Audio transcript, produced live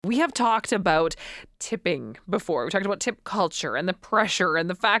we have talked about tipping before. We talked about tip culture and the pressure and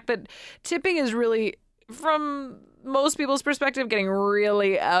the fact that tipping is really, from most people's perspective, getting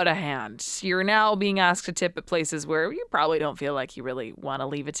really out of hand. You're now being asked to tip at places where you probably don't feel like you really want to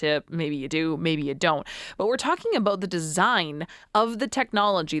leave a tip. Maybe you do, maybe you don't. But we're talking about the design of the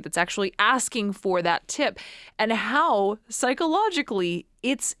technology that's actually asking for that tip and how psychologically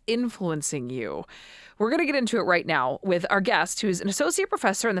it's influencing you. We're going to get into it right now with our guest, who's an associate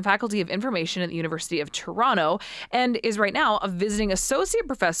professor in the Faculty of Information at the University of Toronto and is right now a visiting associate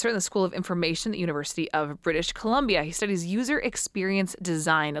professor in the School of Information at the University of British Columbia. He studies user experience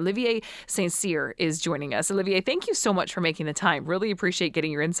design. Olivier St-Cyr is joining us. Olivier, thank you so much for making the time. Really appreciate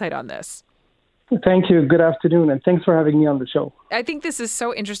getting your insight on this. Thank you. Good afternoon, and thanks for having me on the show. I think this is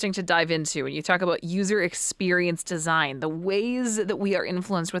so interesting to dive into. When you talk about user experience design, the ways that we are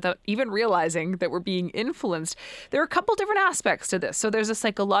influenced without even realizing that we're being influenced, there are a couple different aspects to this. So there's a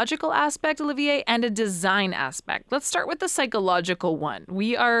psychological aspect, Olivier, and a design aspect. Let's start with the psychological one.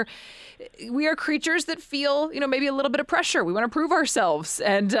 We are creatures that feel, maybe a little bit of pressure. We want to prove ourselves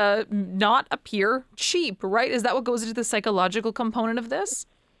and not appear cheap, right? Is that what goes into the psychological component of this?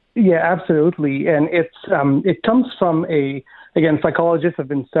 Yeah, absolutely. And it comes from again, psychologists have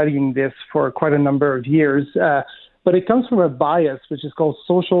been studying this for quite a number of years, but it comes from a bias which is called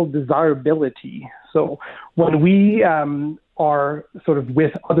social desirability. So when we are sort of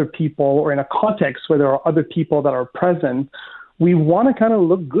with other people or in a context where there are other people that are present, we want to kind of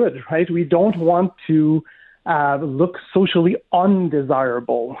look good, right? We don't want to look socially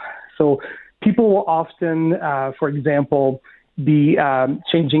undesirable. So people will often, for example, be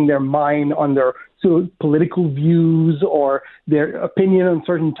changing their mind on their political views or their opinion on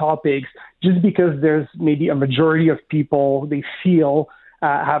certain topics just because there's maybe a majority of people they feel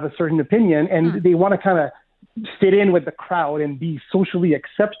have a certain opinion and they want to kind of fit in with the crowd and be socially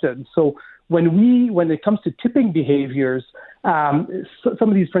accepted. So when it comes to tipping behaviors, some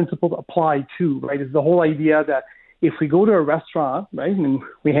of these principles apply too, right? It's the whole idea that if we go to a restaurant, right, and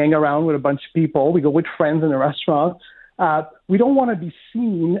we hang around with a bunch of people, we go with friends in a restaurant, we don't want to be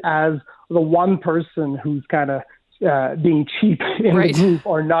seen as the one person who's kind of being cheap in the group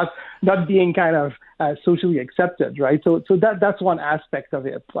or not being kind of socially accepted, right? So that's one aspect of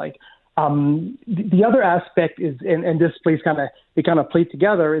it. Like the other aspect is, and this plays they kind of play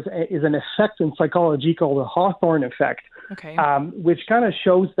together, is an effect in psychology called the Hawthorne effect, which kind of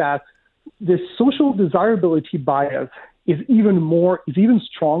shows that this social desirability bias is even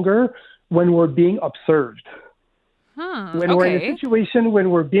stronger when we're being observed. When we're in a situation when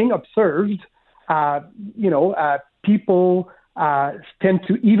we're being observed, people tend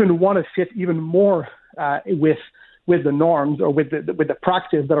to even want to fit even more with the norms or with the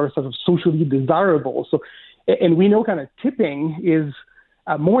practice that are sort of socially desirable. So, and we know kind of tipping is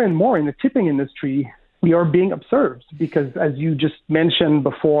more and more in the tipping industry, we are being observed because, as you just mentioned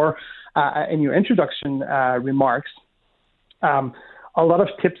before in your introduction remarks, a lot of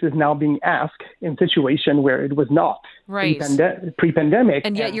tips is now being asked in situation where it was not pre-pandemic.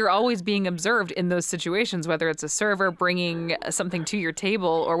 And yet you're always being observed in those situations, whether it's a server bringing something to your table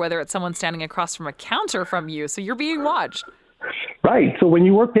or whether it's someone standing across from a counter from you. So you're being watched. Right. So when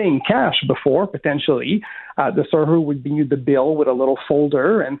you were paying cash before, potentially, the server would bring you the bill with a little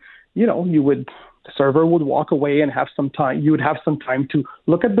folder and, the server would walk away and have some time. You would have some time to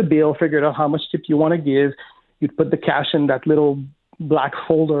look at the bill, figure out how much tip you want to give. You'd put the cash in that little black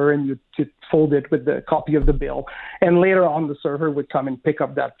folder and you fold it with the copy of the bill. And later on, the server would come and pick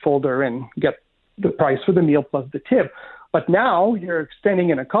up that folder and get the price for the meal plus the tip. But now you're standing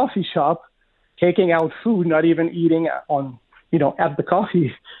in a coffee shop, taking out food, not even eating at the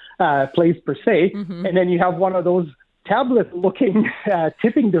coffee place per se. Mm-hmm. And then you have one of those tablet-looking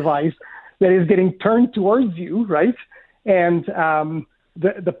tipping device that is getting turned towards you, right? And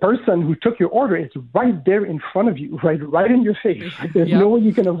the person who took your order is right there in front of you, right in your face. There's no way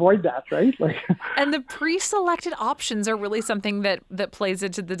you can avoid that, right? And the pre-selected options are really something that plays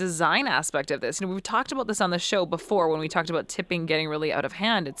into the design aspect of this. We've talked about this on the show before when we talked about tipping getting really out of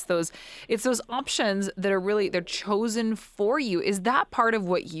hand. It's those options that are they're chosen for you. Is that part of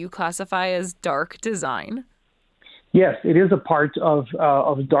what you classify as dark design? Yes, it is a part of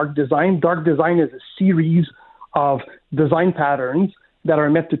dark design. Dark design is a series of design patterns that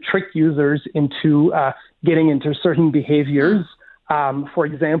are meant to trick users into getting into certain behaviors. For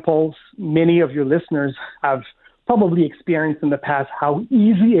example, many of your listeners have probably experienced in the past how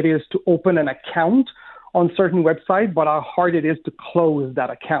easy it is to open an account on certain websites, but how hard it is to close that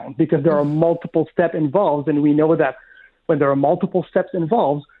account because there are multiple steps involved. And we know that when there are multiple steps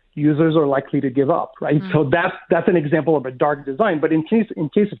involved, users are likely to give up, right? So that's an example of a dark design. But in case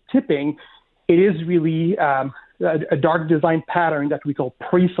of tipping, it is really a dark design pattern that we call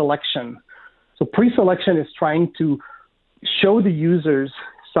pre-selection. So pre-selection is trying to show the users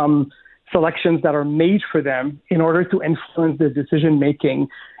some selections that are made for them in order to influence their decision making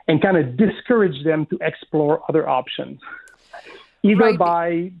and kind of discourage them to explore other options, either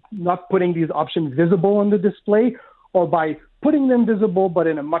by not putting these options visible on the display or by putting them visible but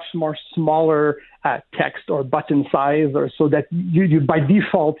in a much more smaller text or button size, or so that you by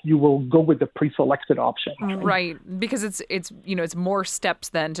default you will go with the pre-selected option. Right, because it's more steps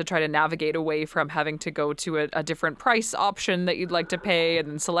then to try to navigate away from having to go to a different price option that you'd like to pay and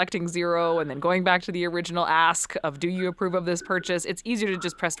then selecting 0 and then going back to the original ask of do you approve of this purchase. It's easier to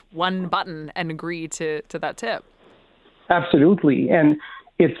just press one button and agree to that tip. Absolutely, and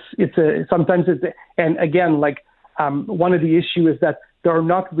and again, like one of the issues is that there are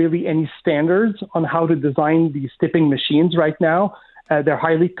not really any standards on how to design these tipping machines right now. They're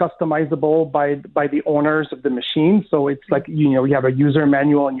highly customizable by the owners of the machine. So it's like, you have a user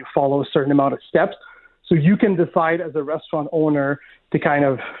manual and you follow a certain amount of steps. So you can decide as a restaurant owner to kind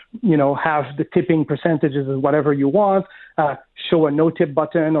of, have the tipping percentages as whatever you want, show a no-tip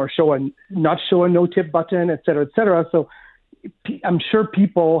button or not show a no-tip button, et cetera, et cetera. So I'm sure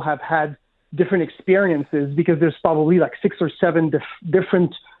people have had different experiences because there's probably like 6 or 7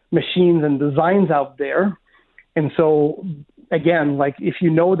 different machines and designs out there. And so again, like if you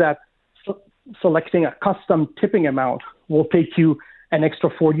know that selecting a custom tipping amount will take you an extra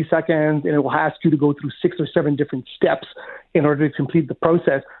 40 seconds and it will ask you to go through 6 or 7 different steps in order to complete the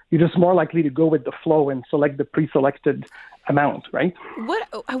process, you're just more likely to go with the flow and select the pre-selected amount, right?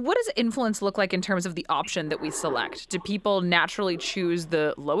 What does influence look like in terms of the option that we select? Do people naturally choose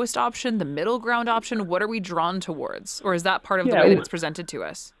the lowest option, the middle ground option? What are we drawn towards? Or is that part of the way that it's presented to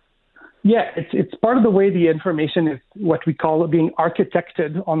us? Yeah, it's part of the way the information is what we call being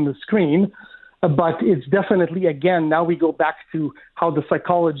architected on the screen. But it's definitely, again, now we go back to how the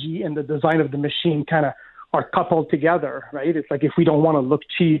psychology and the design of the machine kind of are coupled together, right? It's like if we don't want to look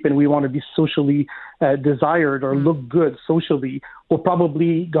cheap and we want to be socially desired or look good socially, we're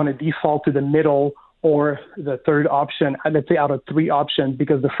probably going to default to the middle or the third option, let's say out of 3 options,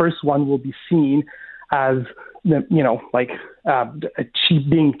 because the first one will be seen as, being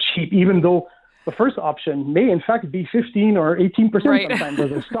cheap, even though the first option may in fact be 15 or 18% sometimes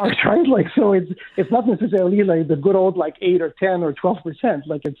as a start, right? Like, so it's not necessarily like the good old like 8 or 10 or 12%.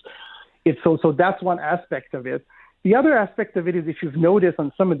 Like so that's one aspect of it. The other aspect of it is, if you've noticed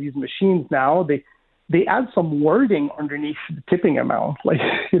on some of these machines now, they add some wording underneath the tipping amount. Like,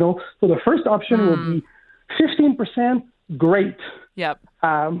 so the first option will be 15%, great. Yep.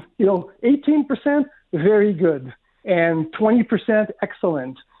 18%, very good. And 20%,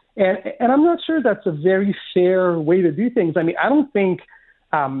 excellent. And I'm not sure that's a very fair way to do things. I mean, I don't think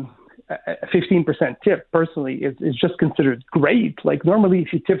a 15% tip personally is just considered great. Like normally,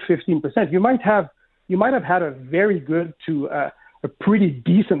 if you tip 15%, you might have had a very good to a pretty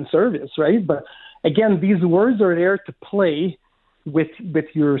decent service, right? But again, these words are there to play with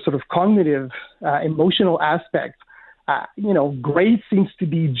your sort of cognitive, emotional aspect. Great seems to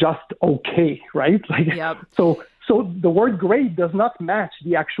be just okay, right? Like, yep. So the word great does not match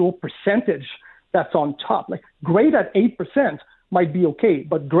the actual percentage that's on top. Like great at 8% might be okay,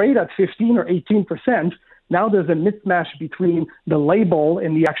 but great at 15 or 18%, now there's a mismatch between the label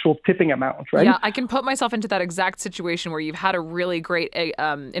and the actual tipping amount, right? Yeah, I can put myself into that exact situation where you've had a really great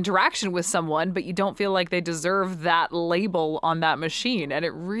interaction with someone, but you don't feel like they deserve that label on that machine. And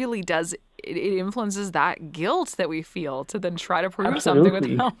it really does, it influences that guilt that we feel to then try to prove something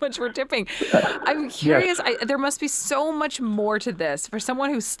with how much we're tipping. I'm curious, yes. There must be so much more to this. For someone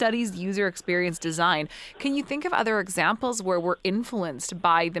who studies user experience design, can you think of other examples where we're influenced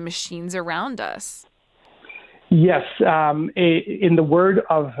by the machines around us? Yes, in the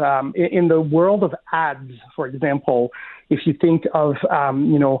world of ads, for example, if you think of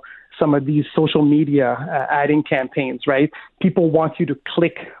some of these social media adding campaigns, right? People want you to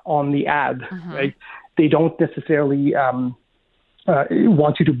click on the ad, right? They don't necessarily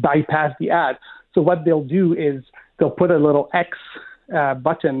want you to bypass the ad. So what they'll do is they'll put a little X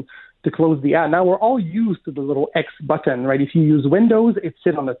button to close the ad. Now we're all used to the little X button, right? If you use Windows, it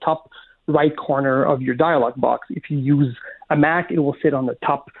sits on the top right corner of your dialog box. If you use a Mac, it will sit on the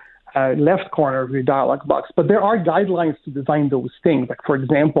top left corner of your dialog box. But there are guidelines to design those things. Like, for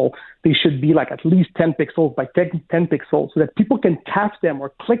example, they should be like at least 10 pixels by 10 pixels so that people can tap them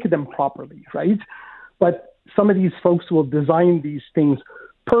or click them properly, right? But some of these folks will design these things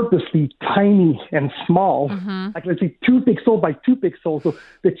purposely tiny and small, like let's say 2 pixel by 2 pixels. So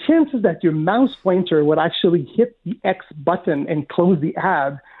the chances that your mouse pointer would actually hit the X button and close the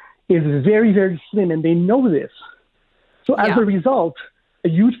ad is very, very slim, and they know this. So as a result, a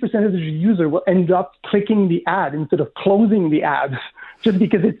huge percentage of the user will end up clicking the ad instead of closing the ad, just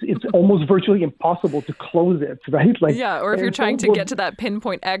because it's almost virtually impossible to close it, right? Like, yeah, or if you're trying to get to that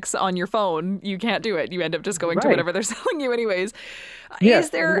pinpoint X on your phone, you can't do it. You end up just going to whatever they're selling you anyways.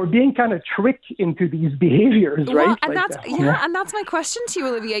 Yes, we're being kind of tricked into these behaviors, right? And and that's my question to you,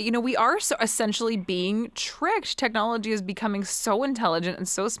 Olivier. You know, we are so essentially being tricked. Technology is becoming so intelligent and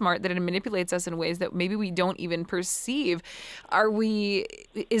so smart that it manipulates us in ways that maybe we don't even perceive.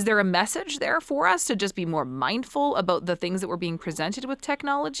 Is there a message there for us to just be more mindful about the things that we're being presented with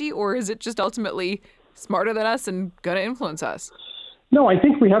technology, or is it just ultimately smarter than us and going to influence us? No, I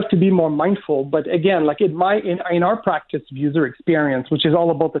think we have to be more mindful. But again, like in our practice of user experience, which is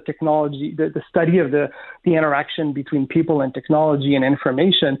all about the technology, the study of the interaction between people and technology and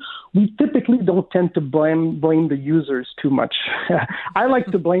information, we typically don't tend to blame the users too much. I like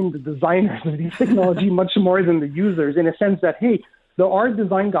to blame the designers of these technology much more than the users, in a sense that, hey, there are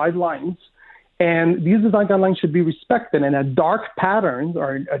design guidelines, and these design guidelines should be respected. And a dark pattern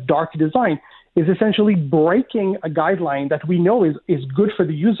or a dark design is essentially breaking a guideline that we know is good for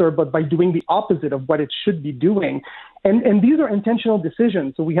the user, but by doing the opposite of what it should be doing. And these are intentional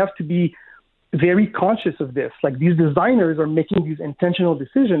decisions, so we have to be very conscious of this. Like, these designers are making these intentional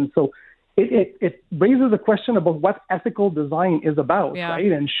decisions. So it raises a question about what ethical design is about,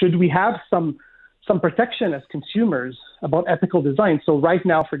 right? And should we have some protection as consumers about ethical design? So right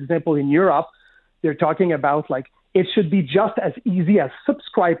now, for example, in Europe, they're talking about, like, it should be just as easy as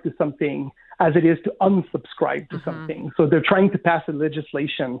subscribe to something as it is to unsubscribe to something. So they're trying to pass a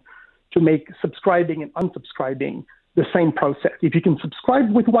legislation to make subscribing and unsubscribing the same process. If you can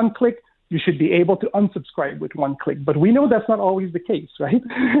subscribe with one click, you should be able to unsubscribe with one click. But we know that's not always the case, right?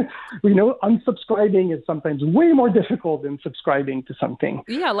 We know unsubscribing is sometimes way more difficult than subscribing to something.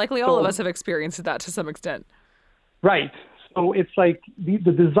 Yeah, likely all of us have experienced that to some extent. Right. So it's like the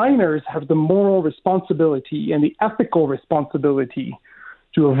designers have the moral responsibility and the ethical responsibility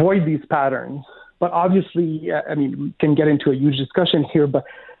to avoid these patterns. But obviously, we can get into a huge discussion here, but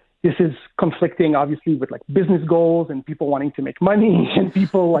this is conflicting, obviously, with like business goals and people wanting to make money and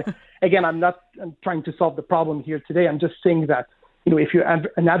people like, again, I'm trying to solve the problem here today. I'm just saying that, if you're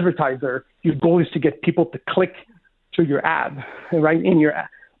an advertiser, your goal is to get people to click to your ad, right, in your ad.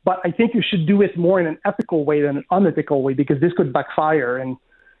 But I think you should do it more in an ethical way than an unethical way, because this could backfire. And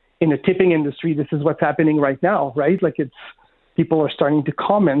in the tipping industry, this is what's happening right now, right? Like, people are starting to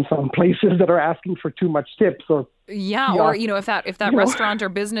comment on places that are asking for too much tips, or or if that restaurant or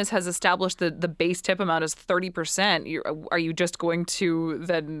business has established the base tip amount as 30%, are you just going to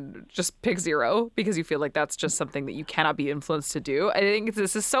then just pick zero because you feel like that's just something that you cannot be influenced to do? I think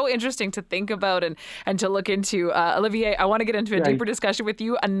this is so interesting to think about and to look into. Olivier, I want to get into a deeper discussion with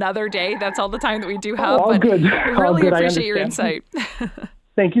you another day. That's all the time that we do have. All good. Really appreciate your insight.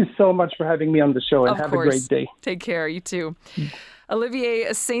 Thank you so much for having me on the show, and have a great day. Take care. You too.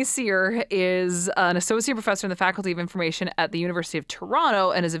 Olivier St-Cyr is an associate professor in the Faculty of Information at the University of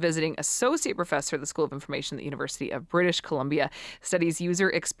Toronto and is a visiting associate professor at the School of Information at the University of British Columbia. Studies user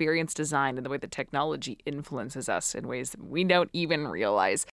experience design and the way that technology influences us in ways that we don't even realize.